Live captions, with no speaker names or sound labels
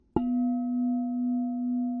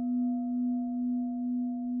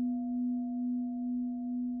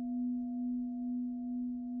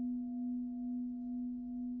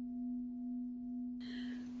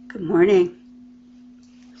Good morning.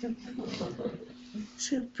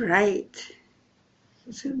 So bright,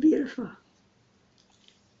 so beautiful.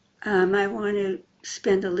 I want to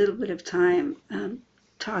spend a little bit of time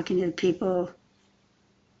talking to the people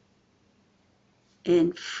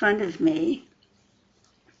in front of me.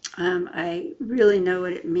 I really know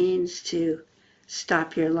what it means to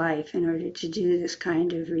stop your life in order to do this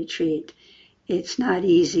kind of retreat. It's not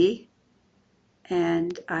easy,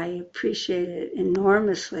 and I appreciate it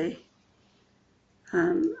enormously.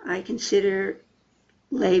 I consider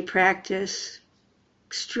lay practice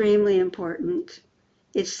extremely important.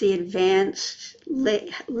 It's the advanced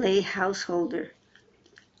lay householder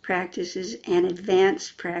practice is an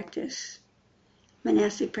advanced practice.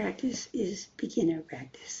 Monastic practice is beginner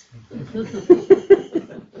practice.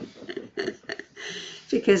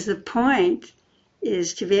 Because the point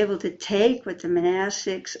is to be able to take what the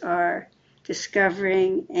monastics are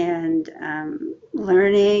discovering and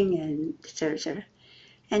learning and et cetera,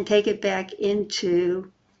 and take it back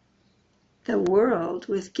into the world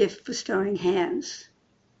with gift-bestowing hands.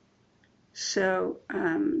 So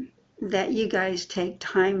that you guys take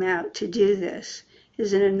time out to do this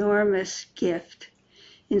is an enormous gift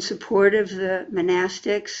in support of the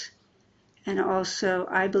monastics and also,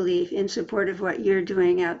 I believe, in support of what you're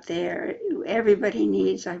doing out there. Everybody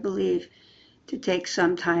needs, I believe, to take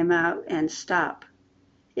some time out and stop.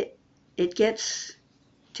 It gets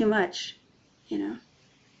too much, you know.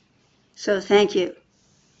 So thank you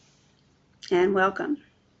and welcome.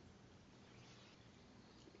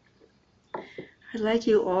 I'd like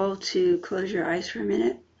you all to close your eyes for a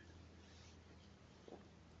minute.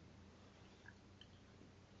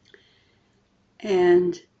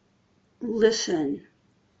 And listen.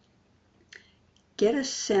 Get a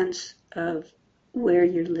sense of where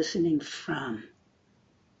you're listening from.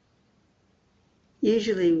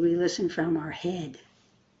 Usually we listen from our head.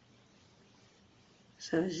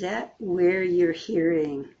 So is that where you're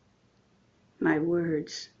hearing my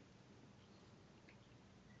words?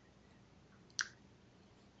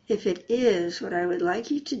 If it is, what I would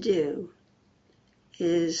like you to do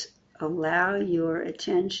is allow your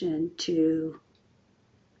attention to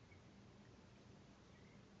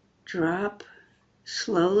drop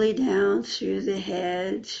slowly down through the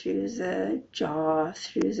head, through the jaw,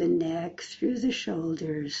 through the neck, through the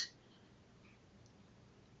shoulders,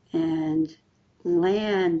 and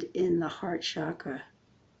land in the heart chakra,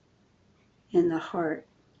 in the heart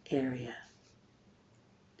area.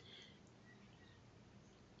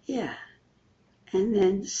 Yeah. And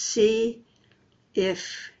then see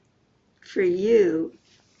if for you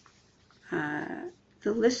the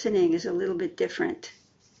listening is a little bit different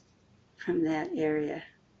from that area.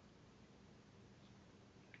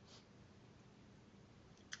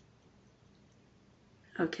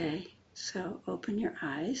 Okay, so open your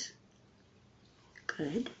eyes.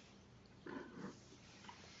 Good.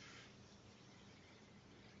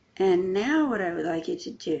 And now what I would like you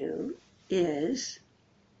to do is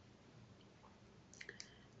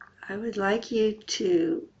I would like you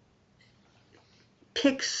to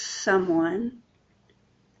pick someone,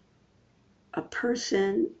 a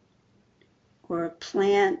person, or a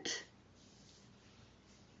plant,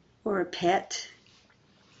 or a pet.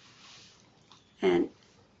 And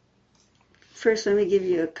first, let me give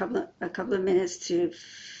you a couple of minutes to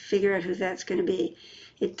figure out who that's going to be.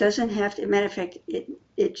 It doesn't have to, matter of fact,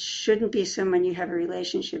 it shouldn't be someone you have a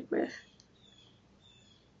relationship with.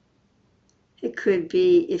 It could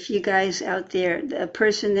be, if you guys out there, a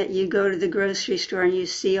person that you go to the grocery store and you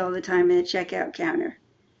see all the time in the checkout counter.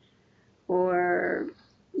 Or,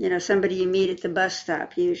 somebody you meet at the bus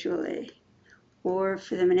stop usually. Or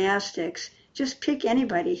for the monastics, just pick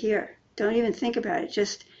anybody here. Don't even think about it.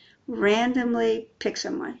 Just randomly pick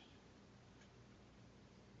someone.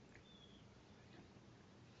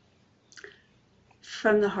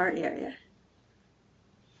 From the heart area,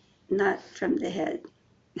 not from the head.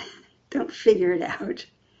 Don't figure it out.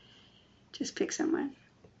 Just pick someone.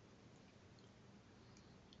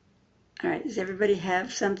 All right, does everybody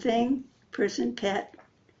have something? Person, pet,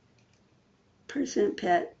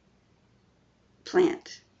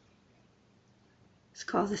 plant. It's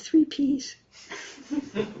called the 3 Ps.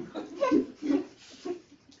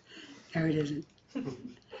 No, it isn't.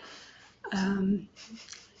 And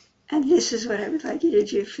this is what I would like you to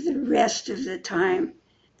do for the rest of the time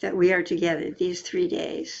that we are together, these 3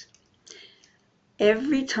 days.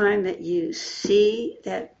 Every time that you see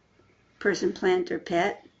that person, plant, or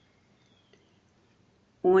pet,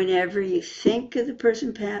 whenever you think of the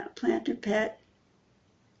person, plant, or pet,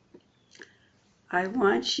 I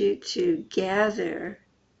want you to gather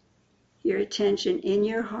your attention in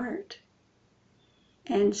your heart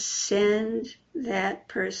and send that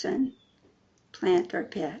person, plant or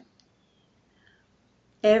pet,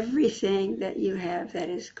 everything that you have that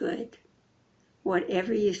is good,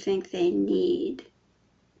 whatever you think they need,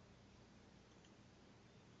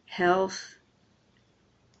 health,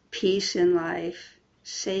 peace in life,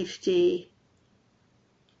 safety,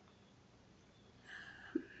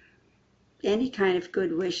 any kind of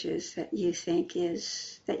good wishes that you think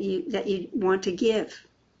is, that you want to give.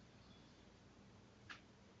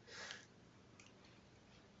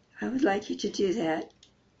 I would like you to do that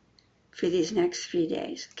for these next 3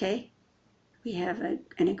 days, okay? We have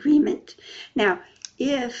an agreement. Now,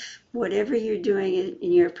 if whatever you're doing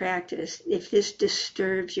in your practice, if this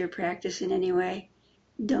disturbs your practice in any way,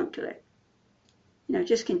 don't do it.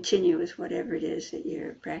 Just continue with whatever it is that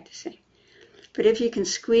you're practicing. But if you can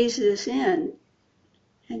squeeze this in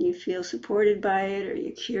and you feel supported by it, or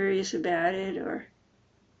you're curious about it,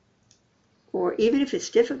 or even if it's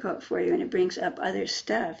difficult for you and it brings up other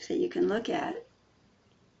stuff that you can look at,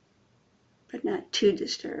 but not too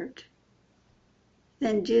disturbed,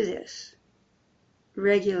 then do this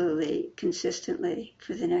regularly, consistently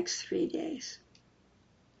for the next 3 days.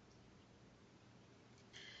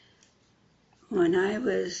 When I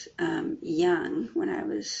was young,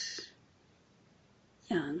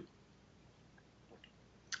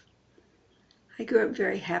 I grew up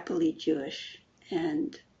very happily Jewish,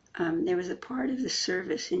 and there was a part of the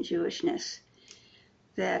service in Jewishness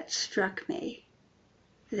that struck me,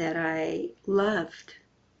 that I loved,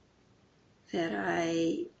 that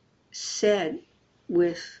I said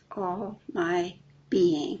with all my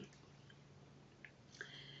being.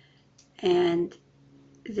 And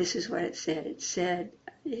this is what it said.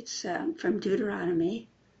 It's from Deuteronomy.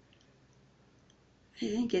 I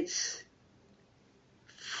think it's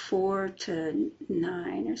 4 to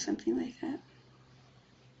 9 or something like that.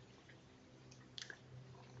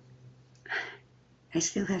 I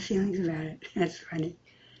still have feelings about it. That's funny.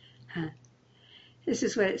 This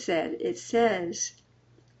is what it said. It says,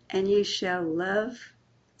 "And you shall love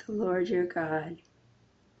the Lord your God."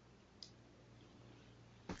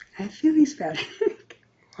 I have feelings about it.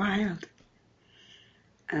 Wild.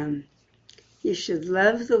 You should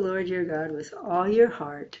love the Lord your God with all your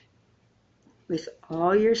heart, with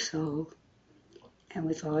all your soul, and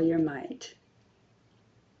with all your might.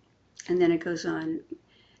 And then it goes on,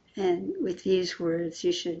 and with these words,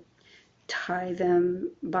 you should tie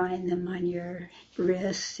them, bind them on your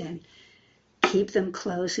wrists, and keep them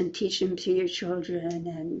close and teach them to your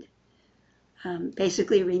children, and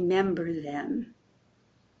basically remember them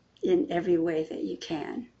in every way that you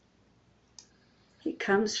can. It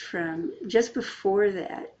comes from, just before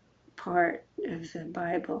that part of the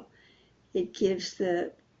Bible, it gives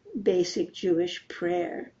the basic Jewish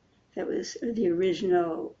prayer that was the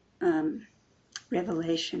original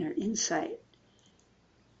revelation or insight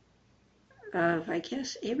of, I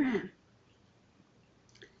guess, Abraham.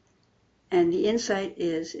 And the insight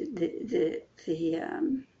is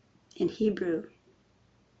in Hebrew,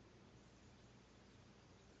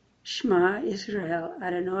 Shema Israel,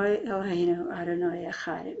 Adonai Eloheinu, Adonai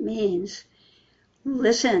Echad. It means,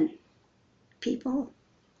 listen, people.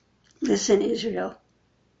 Listen, Israel.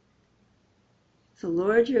 The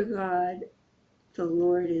Lord your God, the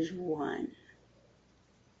Lord is one.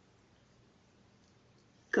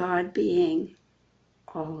 God being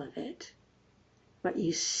all of it. What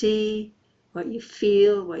you see, what you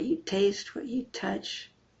feel, what you taste, what you touch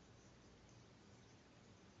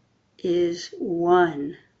is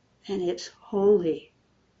one, and it's holy.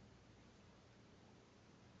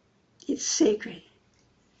 It's sacred.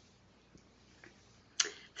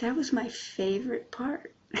 That was my favorite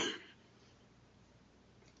part.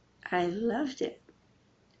 I loved it.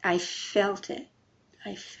 I felt it.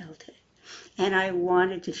 And I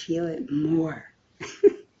wanted to feel it more.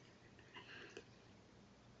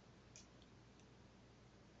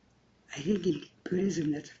 I think in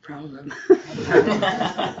Buddhism that's a problem.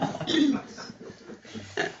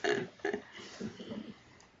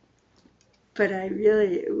 But I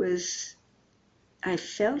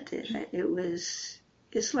felt it.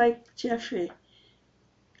 It's like Jeffrey.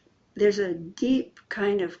 There's a deep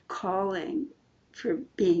kind of calling for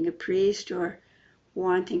being a priest, or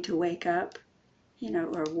wanting to wake up,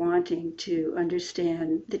 or wanting to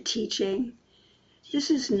understand the teaching.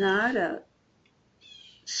 This is not a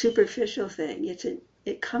superficial thing.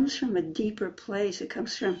 It comes from a deeper place. It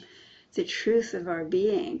comes from the truth of our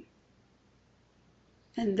being.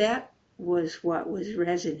 And that was what was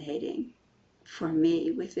resonating for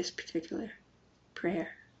me with this particular prayer.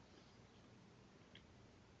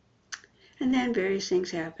 And then various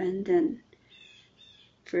things happened, and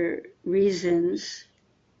for reasons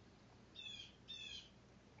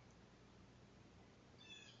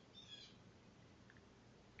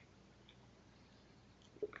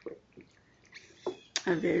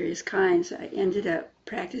of various kinds, I ended up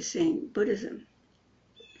practicing Buddhism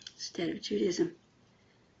instead of Judaism.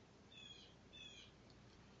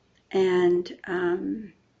 And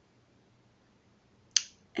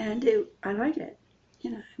I like it,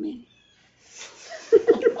 I mean.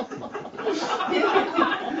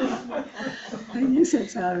 I guess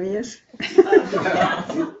that's obvious.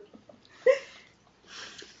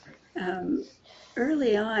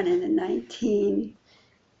 Early on in the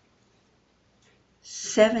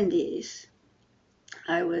 1970s,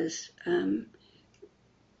 I was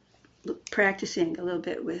practicing a little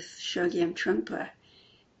bit with Chogyam Trungpa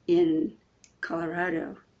in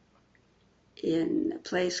Colorado, in a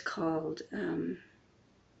place called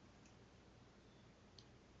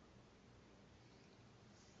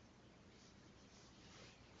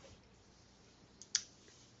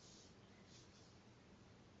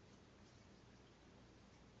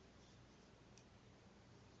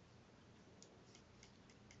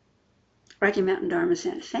Rocky Mountain Dharma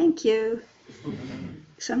Center. Thank you.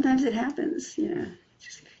 Sometimes it happens,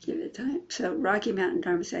 just give it time. So Rocky Mountain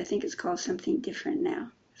Dharma Center, I think it's called something different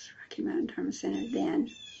now. It's Rocky Mountain Dharma Center then.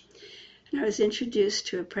 And I was introduced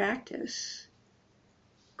to a practice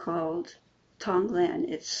called Tonglen.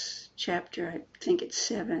 It's chapter, I think it's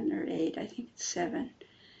 7 or 8, I think it's 7,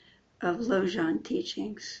 of Lojong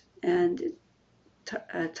teachings. And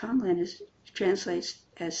Tonglen translates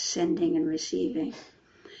as sending and receiving.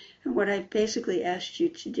 And what I've basically asked you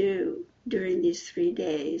to do during these 3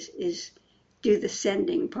 days is do the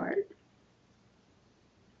sending part.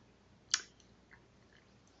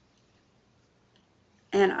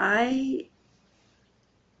 And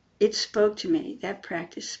it spoke to me. That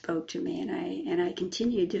practice spoke to me, and I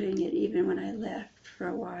continued doing it even when I left for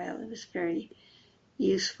a while. It was very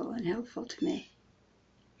useful and helpful to me.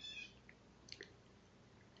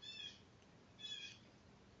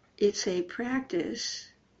 It's a practice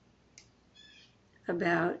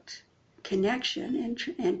about connection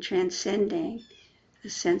and transcending the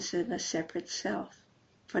sense of a separate self,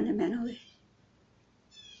 fundamentally.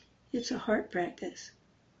 It's a heart practice.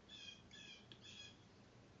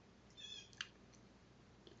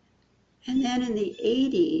 And then in the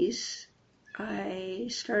 80s, I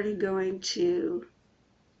started going to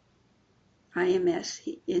IMS,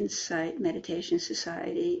 the Insight Meditation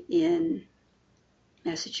Society in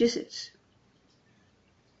Massachusetts.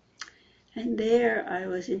 And there I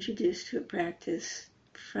was introduced to a practice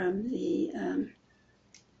from the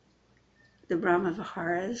Brahma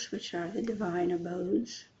Viharas, which are the divine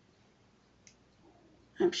abodes.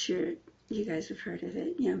 I'm sure you guys have heard of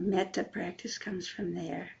it. Metta practice comes from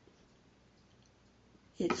there.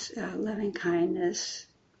 It's loving kindness.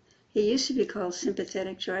 It used to be called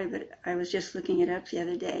sympathetic joy, but I was just looking it up the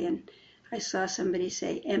other day, and I saw somebody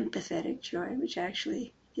say empathetic joy, which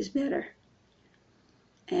actually is better.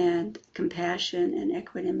 And compassion and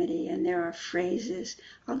equanimity, and there are phrases.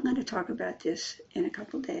 I'm going to talk about this in a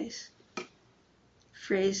couple days.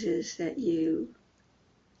 Phrases that you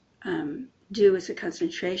do as a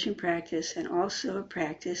concentration practice and also a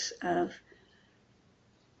practice of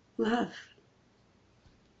love.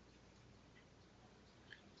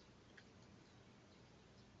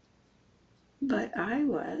 But I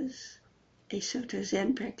was a Soto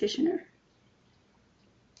Zen practitioner.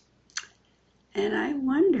 And I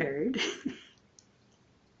wondered,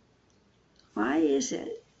 why is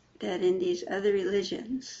it that in these other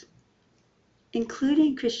religions,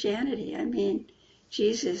 including Christianity, I mean,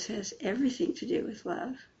 Jesus has everything to do with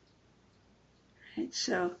love, right?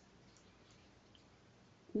 So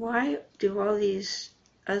why do all these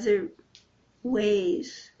other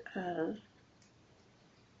ways of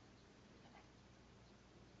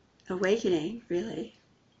awakening, really,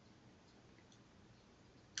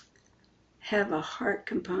 have a heart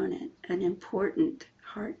component, an important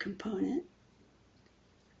heart component?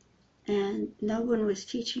 And no one was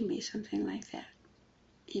teaching me something like that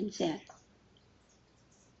in Zen.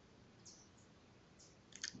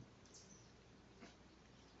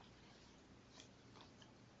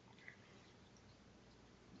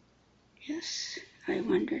 Yes, I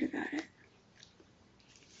wondered about it.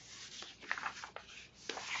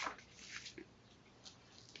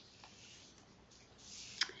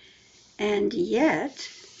 And yet,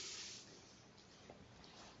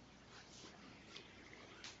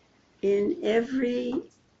 in every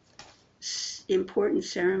important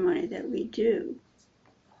ceremony that we do,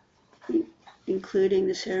 including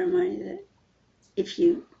the ceremony that if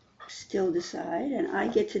you still decide, and I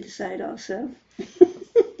get to decide also.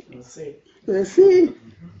 We'll see. We'll see.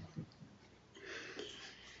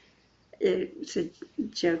 it's a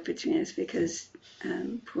joke between us because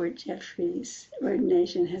poor Jeffrey's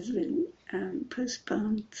ordination has been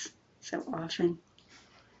postponed so often.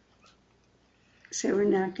 So we're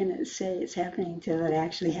not going to say it's happening until it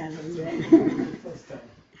actually happens.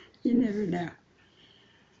 You never know.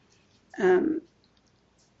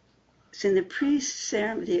 So in the priest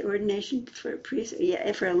ceremony, the ordination for a priest,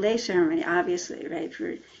 for a lay ceremony, obviously, right,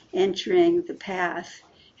 for entering the path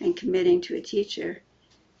and committing to a teacher,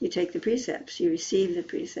 you take the precepts, you receive the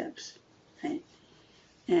precepts, right?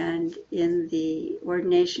 And in the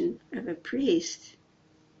ordination of a priest,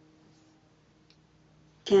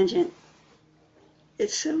 Tangent,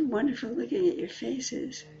 it's so wonderful looking at your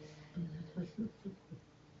faces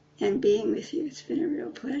and being with you. It's been a real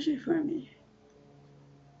pleasure for me.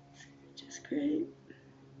 It's just great.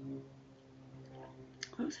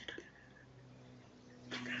 What was I talking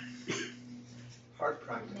about? Heart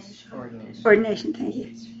practice. Ordination, thank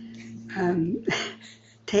you.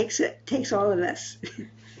 Takes all of us.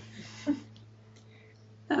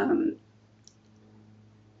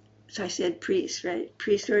 So I said priest, right?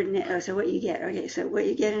 Priest ordination. Oh, so what you get? Okay, so what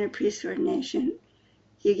you get in a priest ordination,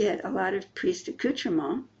 you get a lot of priest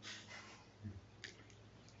accoutrement,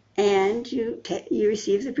 and you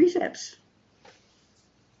receive the precepts.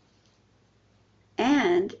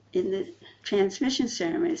 And in the transmission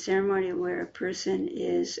ceremony, a ceremony where a person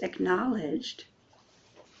is acknowledged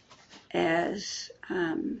as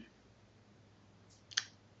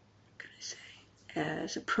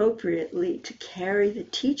as appropriately to carry the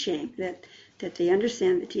teaching, that they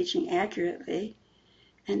understand the teaching accurately,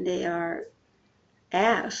 and they are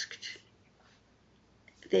asked,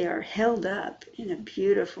 they are held up in a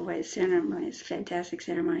beautiful way. Ceremony is a fantastic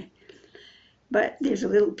ceremony. But there's a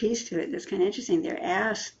little piece to it that's kind of interesting. They're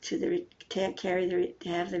asked to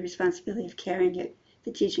have the responsibility of carrying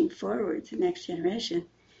the teaching forward to the next generation.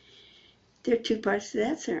 There are two parts to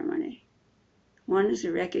that ceremony. One is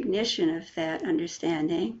a recognition of that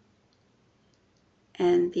understanding,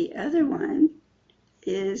 and the other one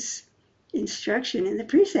is instruction in the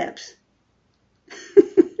precepts.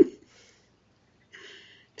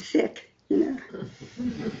 Thick, you know.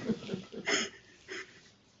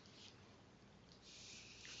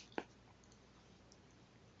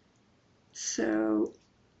 So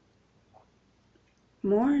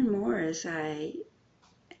more and more as I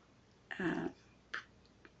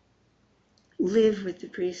live with the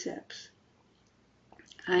precepts,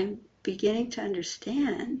 I'm beginning to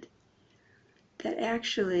understand that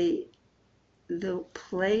actually the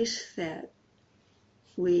place that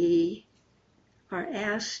we are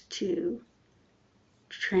asked to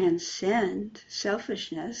transcend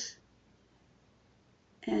selfishness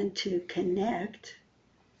and to connect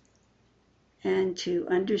and to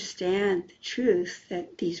understand the truth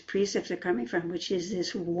that these precepts are coming from, which is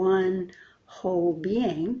this one whole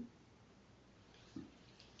being,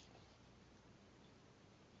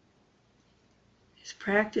 is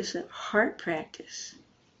practice of heart practice,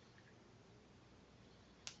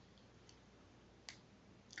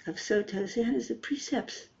 of Soto Zen, is the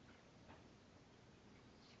precepts.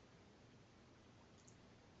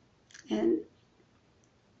 And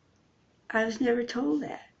I was never told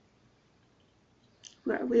that.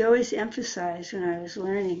 We always emphasize, when I was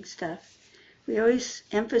learning stuff, we always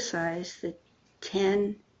emphasize the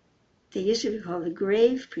 10, they used to be called the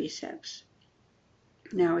grave precepts.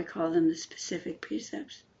 Now we call them the specific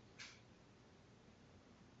precepts.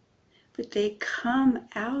 But they come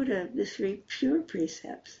out of the 3 pure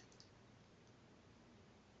precepts,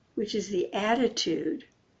 which is the attitude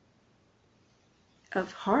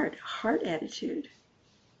of heart attitude.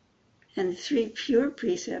 And the 3 pure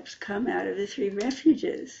precepts come out of the 3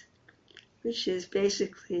 refuges, which is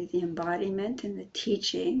basically the embodiment and the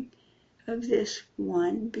teaching of this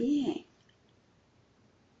one being.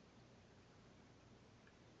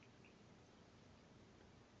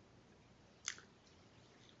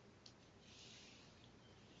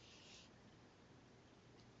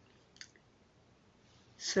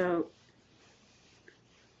 So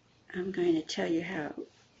I'm going to tell you how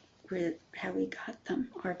we got them,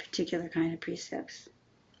 our particular kind of precepts.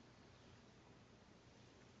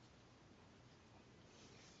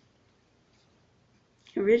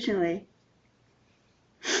 Originally,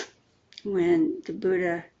 when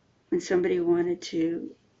somebody wanted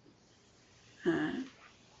to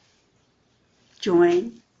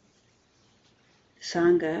join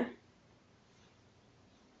Sangha,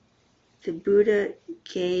 the Buddha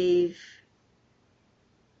gave,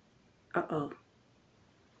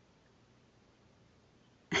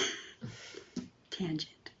 tangent.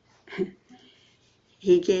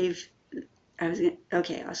 He gave, I'll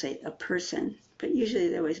say a person, but usually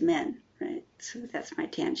they're always men, So that's my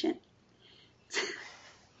tangent.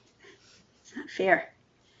 It's not fair.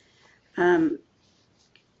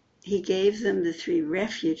 He gave them the 3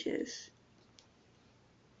 refuges.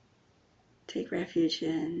 Take refuge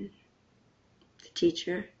in the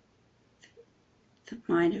teacher, the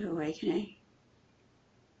mind of awakening.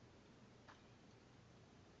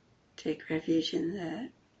 Take refuge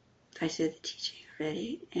in I said the teaching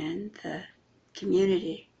already, and the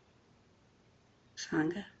community,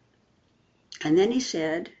 Sangha. And then he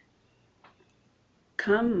said,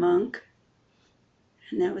 come monk,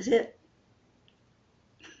 and that was it.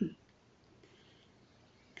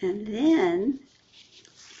 And then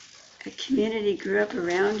a community grew up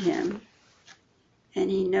around him, and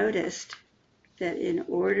he noticed that in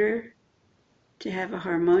order to have a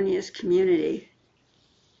harmonious community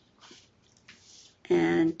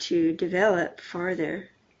and to develop farther,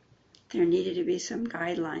 there needed to be some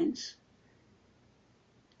guidelines.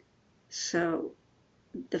 So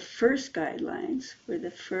the first guidelines were the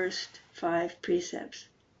first 5 precepts.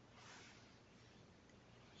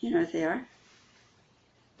 You know what they are?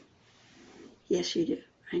 Yes, you do.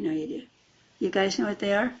 I know you do. You guys know what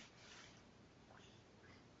they are?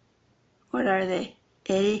 What are they?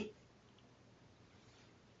 Eddie?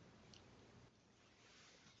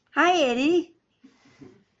 Hi, Eddie.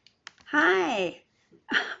 Hi.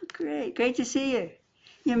 Great. Great to see you.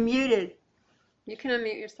 You're muted. You can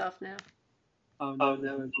unmute yourself now. Oh,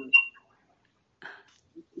 no.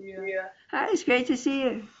 Yeah. Hi, it's great to see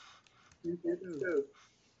you.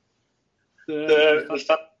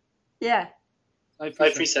 Yeah. 5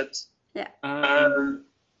 precepts. Yeah.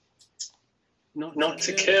 Not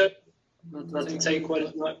to kill, not to take what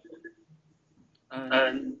is not,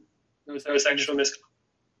 and no sexual misconduct,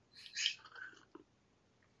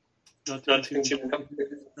 not to consume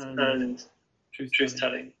and truth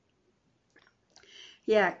telling.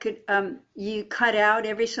 Yeah. You cut out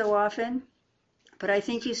every so often, but I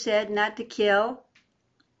think you said not to kill,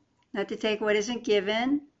 not to take what isn't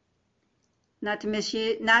given, not to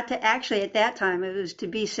misuse, not to actually at that time it was to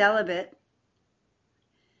be celibate.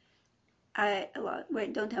 Wait,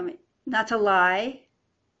 don't tell me. Not to lie,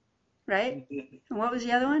 right? And what was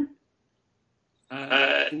the other one?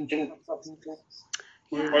 Yeah,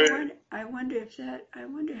 I wonder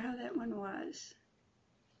how that one was.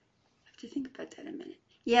 I have to think about that a minute.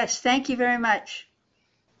 Yes, thank you very much.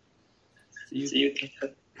 See you.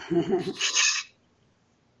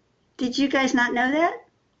 Did you guys not know that?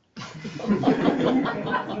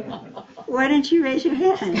 Why don't you raise your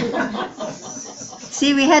hand?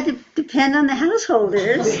 See, we had to depend on the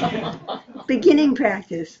householders. Beginning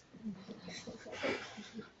practice.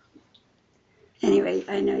 Anyway,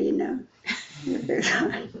 I know you know.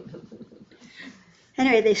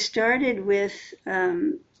 Anyway, they started with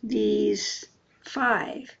these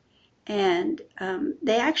 5, and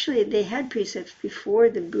they had precepts before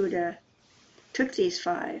the Buddha took these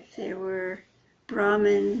 5. They were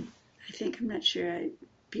Brahmin, I'm not sure,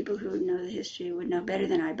 people who know the history would know better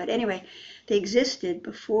than I, but anyway, they existed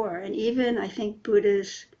before, and even I think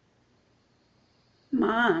Buddha's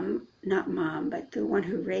not mom, but the one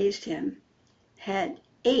who raised him, had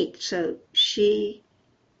 8, so she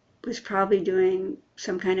was probably doing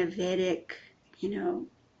some kind of Vedic,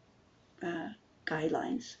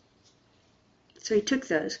 guidelines. So he took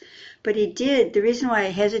those. But the reason why I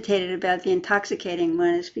hesitated about the intoxicating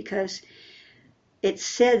one is because it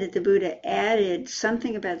said that the Buddha added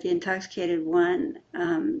something about the intoxicated one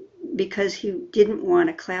because he didn't want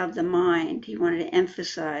to cloud the mind. He wanted to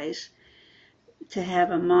emphasize to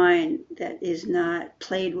have a mind that is not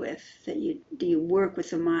played with, that you work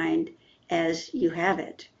with the mind as you have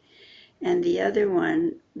it. And the other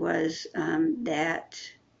one was what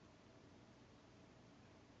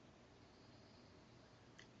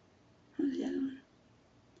was the other one?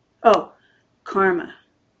 Oh, karma.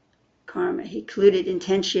 He included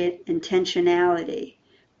intentionality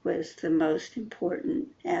was the most important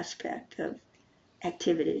aspect of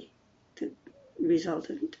activity, the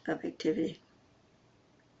resultant of activity.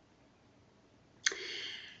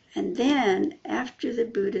 And then after the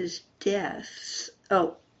Buddha's death,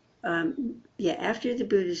 after the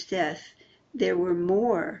Buddha's death, there were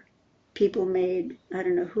more people made, I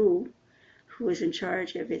don't know who was in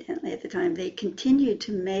charge evidently at the time. They continued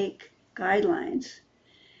to make guidelines.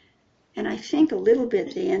 And I think a little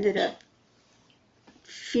bit they ended up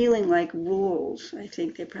feeling like rules. I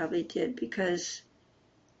think they probably did, because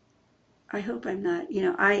I hope I'm not,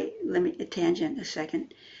 let me tangent a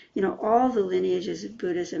second. All the lineages of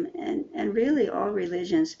Buddhism and really all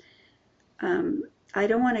religions, I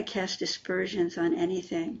don't want to cast aspersions on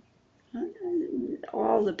anything.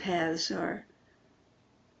 All the paths are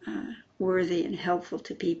worthy and helpful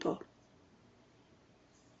to people.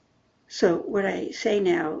 So what I say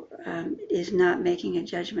now is not making a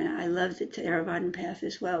judgment. I love the Theravada path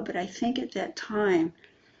as well, but I think at that time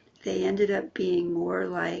they ended up being more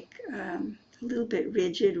like a little bit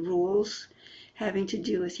rigid rules having to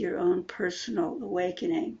do with your own personal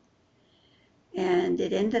awakening. And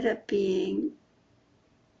it ended up being,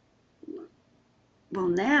 well,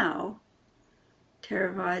 now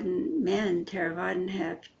Theravadan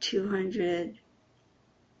have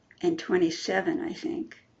 227, I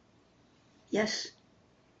think. Yes.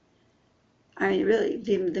 I mean, really,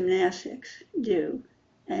 the monastics do.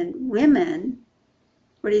 And women,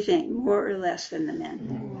 what do you think? More or less than the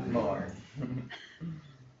men? More.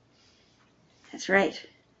 That's right.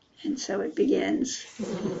 And so it begins.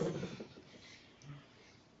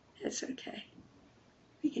 That's okay.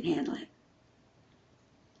 We can handle it.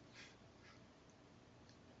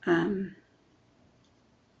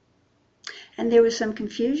 And there was some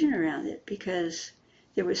confusion around it because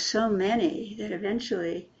there were so many that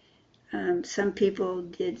eventually some people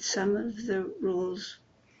did some of the rules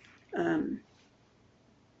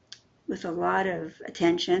with a lot of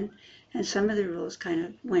attention, and some of the rules kind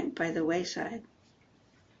of went by the wayside.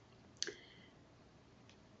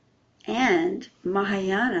 And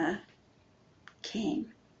Mahayana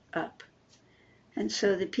came up. And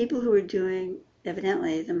so the people who were doing,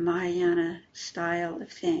 evidently, the Mahayana style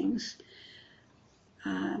of things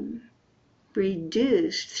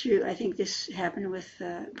reduced through, I think this happened with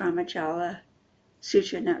the Brahmajala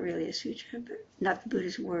Sutra, not really a sutra, but not the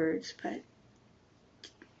Buddha's words, but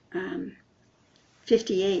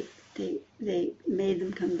 58, they made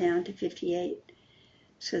them come down to 58.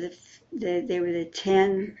 So they were the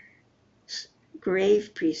 10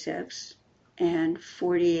 grave precepts and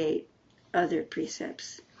 48 other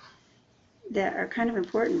precepts that are kind of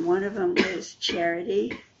important. One of them was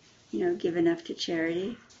charity, give enough to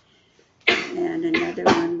charity. And another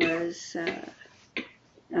one was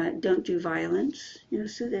don't do violence.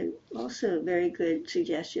 So they're also very good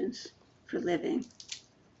suggestions for living.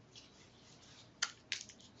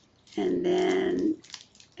 And then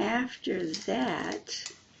after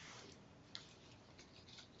that,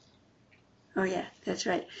 oh yeah, that's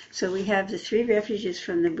right. So we have the 3 refuges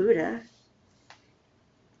from the Buddha,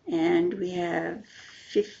 and we have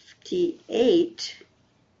 58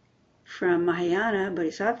 from Mahayana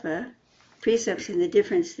Bodhisattva precepts, and the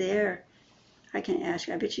difference there, I can ask,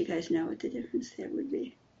 I bet you guys know what the difference there would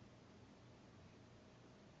be.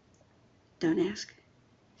 Don't ask.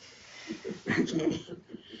 Okay.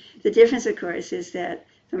 The difference, of course, is that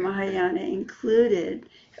the Mahayana included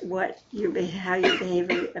how your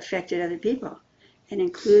behavior affected other people, and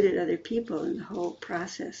included other people in the whole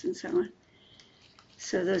process and so on.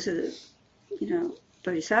 So those are the,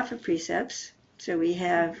 Bodhisattva precepts. So we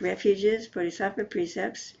have refuges, Bodhisattva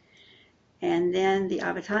precepts, and then in the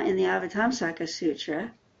Avatamsaka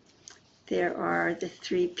Sutra, there are the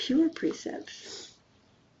 3 pure precepts.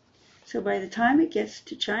 So by the time it gets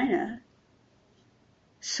to China,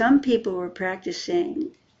 some people were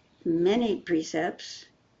practicing many precepts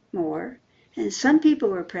more, and some people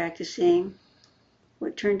were practicing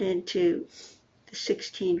what turned into the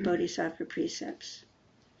 16 Bodhisattva precepts.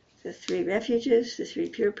 The 3 refuges, the 3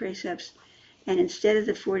 pure precepts, and instead of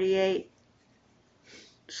the 48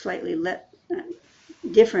 slightly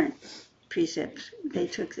different precepts, they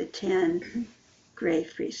took the 10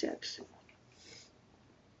 grave precepts.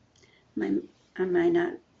 Do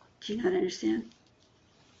you not understand?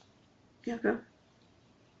 Yoko?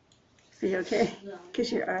 Are you okay? No.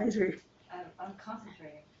 Because your eyes were... I'm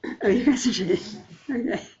concentrating. Oh, you're concentrating.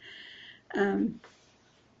 Okay.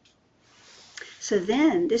 So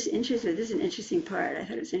then, this is an interesting part. I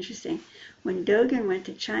thought it was interesting. When Dogen went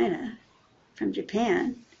to China from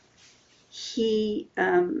Japan, he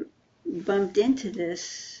bumped into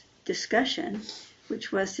this discussion,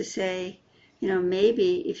 which was to say,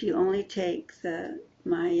 maybe if you only take the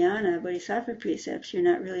Mahayana Bodhisattva precepts, you're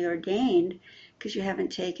not really ordained because you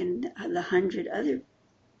haven't taken the 100 other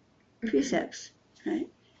precepts, right?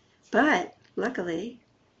 But luckily,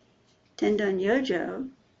 Tendon Yojo,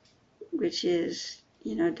 which is,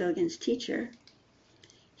 Dogen's teacher,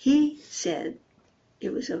 he said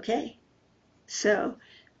it was okay. So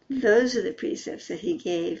those are the precepts that he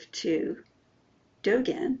gave to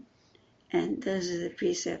Dogen, and those are the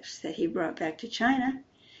precepts that he brought back to China,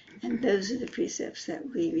 and those are the precepts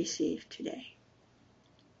that we receive today.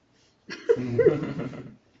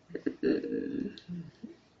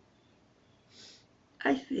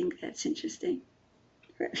 I think that's interesting.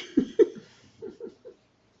 Right.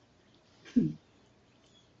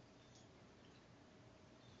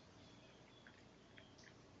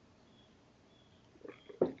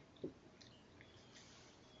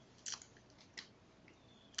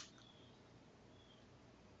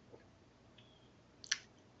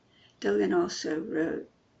 Dogen also wrote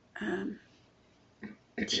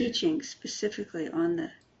teaching specifically on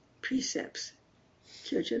the precepts,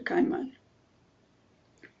 Kyojo Kaiman,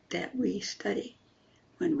 that we study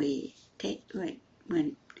when we take, when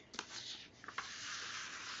I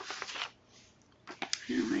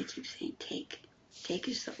don't know why I keep saying take. Take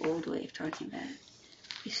is the old way of talking about it.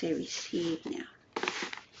 We say receive now.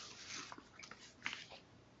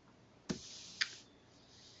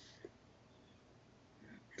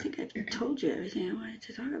 I think I've told you everything I wanted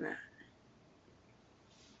to talk about.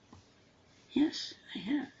 Yes, I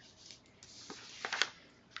have.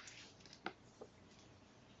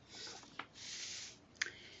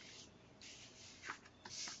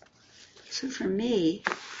 So for me,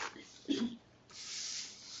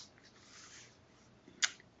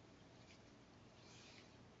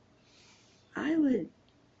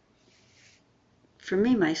 for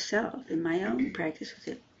me myself, in my own practice with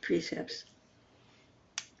the precepts,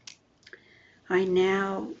 I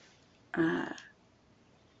now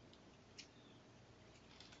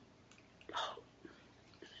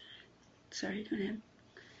sorry, I'm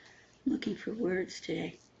looking for words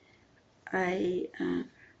today. I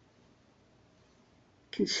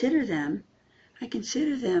consider them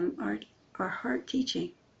our heart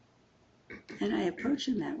teaching, and I approach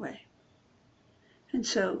them that way. And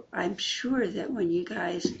so I'm sure that when you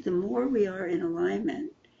guys, the more we are in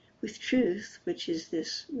alignment with truth, which is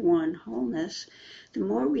this one wholeness, the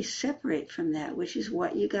more we separate from that, which is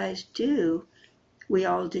what you guys do, we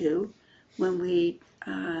all do, when we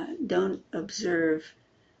don't observe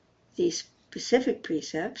these specific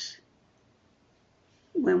precepts,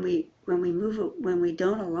 when we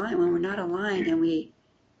don't align, when we're not aligned, and we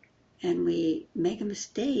make a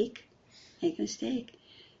mistake,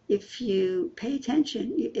 if you pay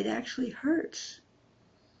attention, it actually hurts,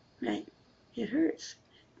 right? It hurts.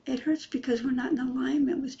 It hurts because we're not in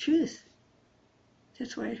alignment with truth.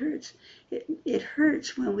 That's why it hurts. It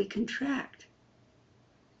hurts when we contract.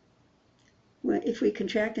 If we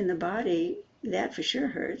contract in the body, that for sure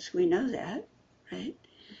hurts. We know that, right?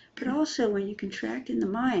 But also when you contract in the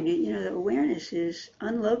mind, the awareness is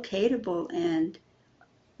unlocatable and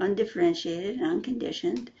undifferentiated and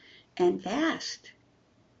unconditioned and vast.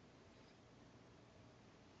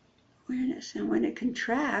 Awareness. And when it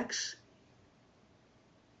contracts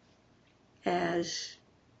as,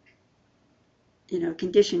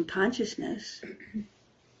 conditioned consciousness,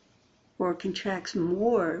 or contracts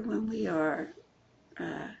more when we are,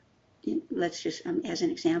 let's just, as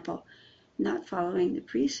an example, not following the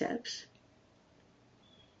precepts,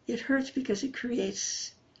 it hurts because it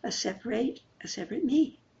creates a separate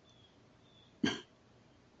me.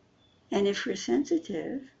 And if we're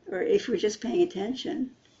sensitive, or if we're just paying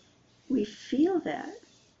attention, we feel that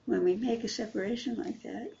when we make a separation like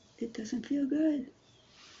that, it doesn't feel good.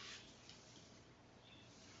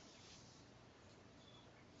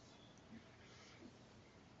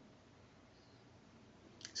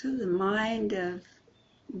 So the mind of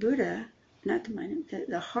Buddha, not the mind,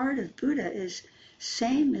 the heart of Buddha is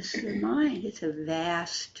same as the mind. It's a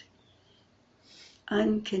vast,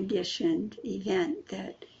 unconditioned event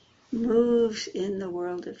that moves in the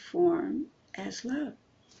world of form as love,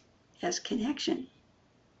 as connection,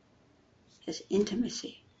 as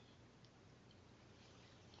intimacy.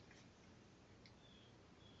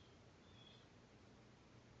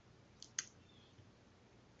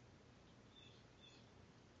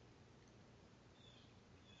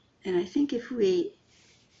 And I think if we,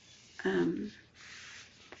 for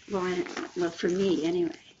me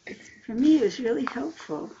anyway, it was really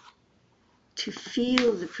helpful to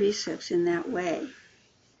feel the precepts in that way.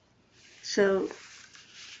 So,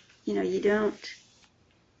 you don't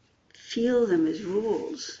feel them as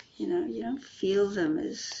rules, you don't feel them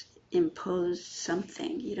as imposed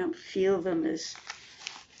something. You don't feel them as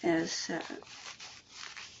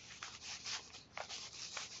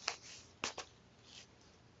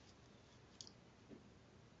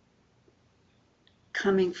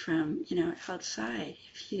coming from, outside.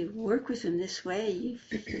 If you work with them this way, you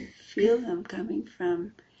feel them coming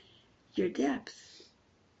from your depth.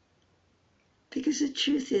 Because the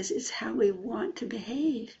truth is, it's how we want to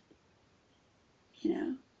behave.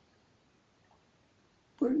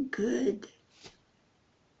 We're good.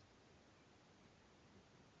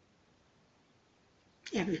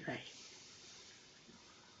 Everybody.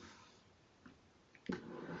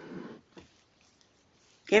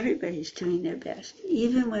 Everybody's doing their best,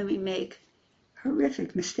 even when we make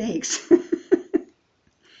horrific mistakes.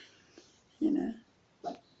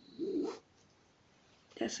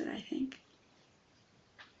 That's what I think.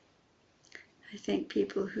 I think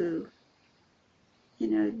people who,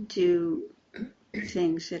 do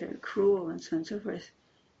things that are cruel and so on and so forth,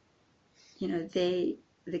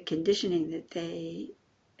 the conditioning that they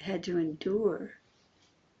had to endure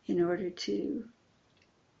in order to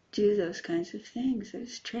do those kinds of things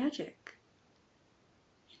is tragic.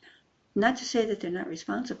 Not to say that they're not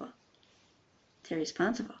responsible. They're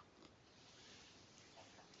responsible.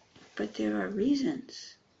 But there are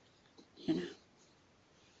reasons,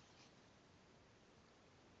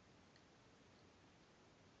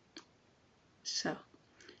 So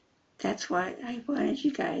that's why I wanted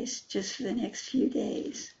you guys, just for the next few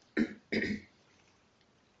days,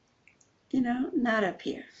 not up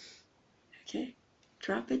here, okay?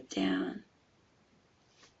 Drop it down.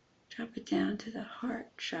 Drop it down to the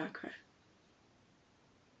heart chakra.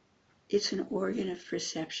 It's an organ of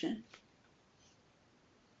perception.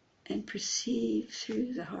 And perceive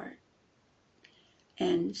through the heart.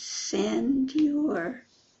 And send your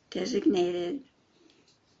designated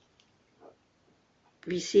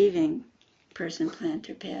receiving person, plant,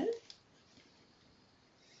 or pet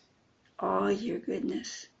all your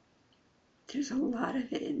goodness. There's a lot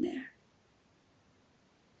of it in there.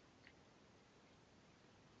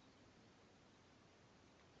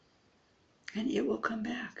 And it will come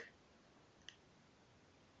back.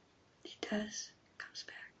 It does. It comes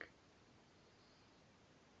back.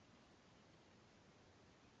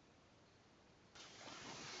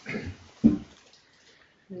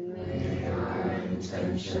 May our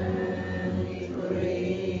intention be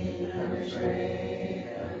clean and free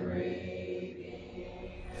and radiant.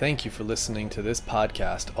 Thank you for listening to this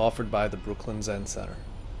podcast offered by the Brooklyn Zen Center.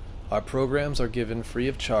 Our programs are given free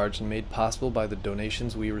of charge and made possible by the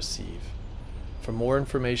donations we receive. For more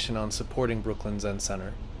information on supporting Brooklyn Zen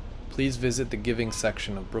Center, please visit the giving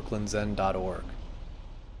section of brooklynzen.org.